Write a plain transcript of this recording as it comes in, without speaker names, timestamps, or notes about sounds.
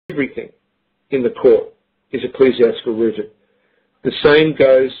everything in the court is ecclesiastical rooted. The same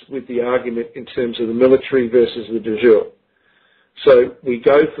goes with the argument in terms of the military versus the de jure. So we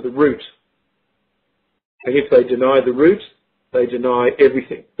go for the root. And if they deny the root, they deny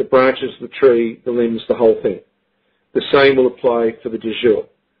everything, the branches, the tree, the limbs, the whole thing. The same will apply for the de jure.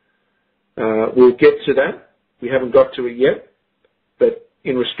 We'll get to that. We haven't got to it yet. But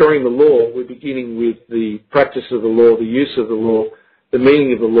in restoring the law, we're beginning with the practice of the law, the use of the law, the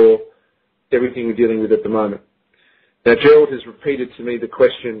meaning of the law, everything we're dealing with at the moment. Now, Gerald has repeated to me the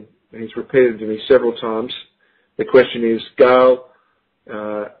question, and he's repeated to me several times. The question is, Gail,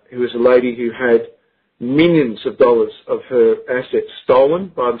 who is a lady who had millions of dollars of her assets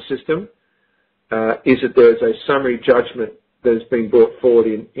stolen by the system, is that there's a summary judgment that has been brought forward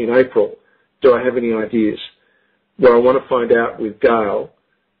in April. Do I have any ideas? What I want to find out with Gail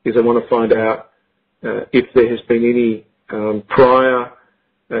is I want to find out if there has been any prior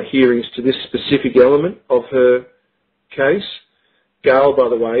hearings to this specific element of her case. Gail, by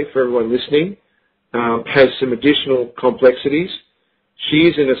the way, for everyone listening, has some additional complexities. She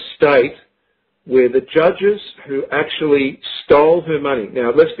is in a state where the judges who actually stole her money.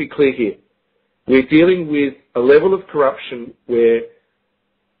 Now, let's be clear here. We're dealing with a level of corruption where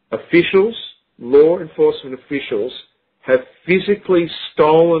officials, law enforcement officials, have physically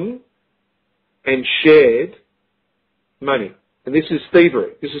stolen and shared money. And this is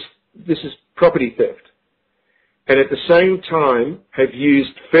thievery. This is property theft. And at the same time have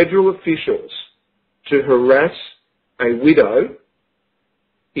used federal officials to harass a widow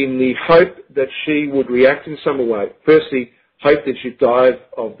in the hope that she would react in some way. Firstly, hope that she'd die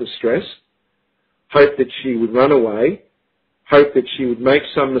of the stress, hope that she would run away, hope that she would make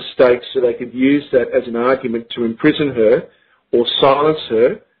some mistakes so they could use that as an argument to imprison her or silence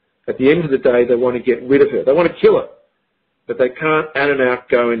her. At the end of the day, they want to get rid of her. They want to kill her. But they can't out and out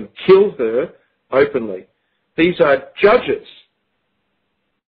go and kill her openly. These are judges.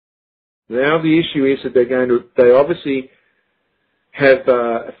 Now the issue is that they obviously have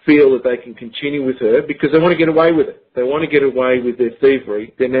feel that they can continue with her because they want to get away with it. They want to get away with their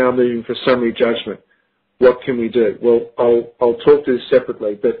thievery. They're now moving for summary judgment. What can we do? Well, I'll talk to this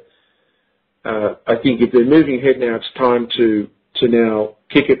separately, but I think if they're moving ahead now, it's time to now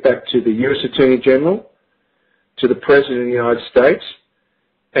kick it back to the US Attorney General, to the President of the United States,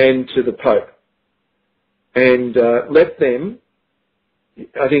 and to the Pope. And let them,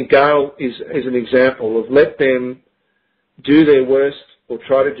 I think Gail is an example of let them do their worst or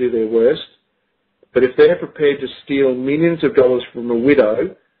try to do their worst, but if they're prepared to steal millions of dollars from a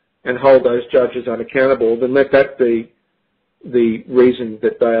widow and hold those judges unaccountable, then let that be the reason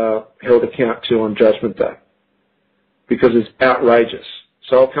that they are held account to on Judgment Day, because it's outrageous.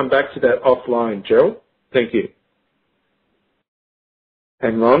 So I'll come back to that offline, Gerald. Thank you.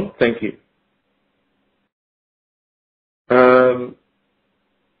 And Ron, thank you. And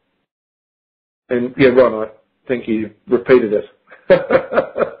yeah, Ron, I think you repeated it.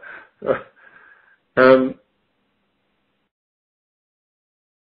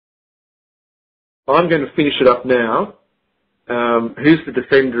 I'm going to finish it up now. Who's the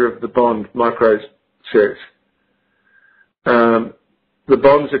defender of the bond micro series? The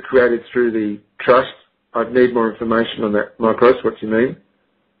bonds are created through the trust. I'd need more information on that, Micros. What do you mean?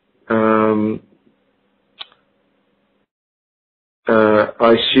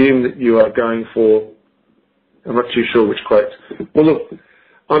 I assume that you are going for, I'm not too sure which quotes. Well, look,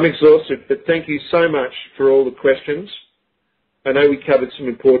 I'm exhausted, but thank you so much for all the questions. I know we covered some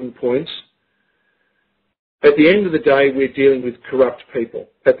important points. At the end of the day, we're dealing with corrupt people.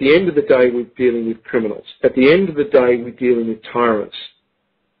 At the end of the day, we're dealing with criminals. At the end of the day, we're dealing with tyrants.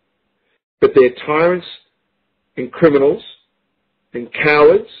 But they're tyrants and criminals and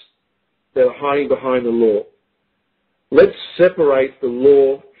cowards that are hiding behind the law. Let's separate the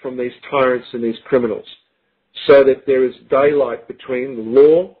law from these tyrants and these criminals so that there is daylight between the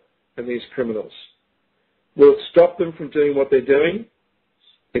law and these criminals. Will it stop them from doing what they're doing?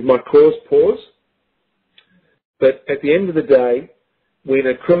 It might cause pause. But at the end of the day, when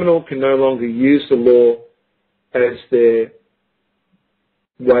a criminal can no longer use the law as their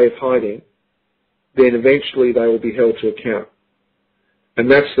way of hiding, then eventually they will be held to account. And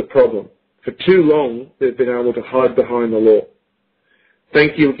that's the problem. For too long, they've been able to hide behind the law.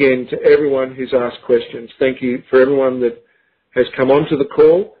 Thank you again to everyone who's asked questions. Thank you for everyone that has come onto the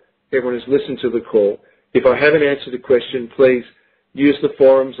call, everyone who's listened to the call. If I haven't answered a question, please use the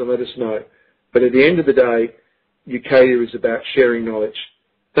forums and let us know. But at the end of the day, UCADIA is about sharing knowledge.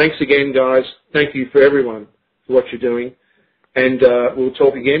 Thanks again, guys. Thank you for everyone for what you're doing. And we'll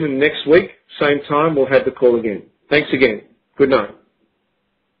talk again. And next week, same time, we'll have the call again. Thanks again. Good night.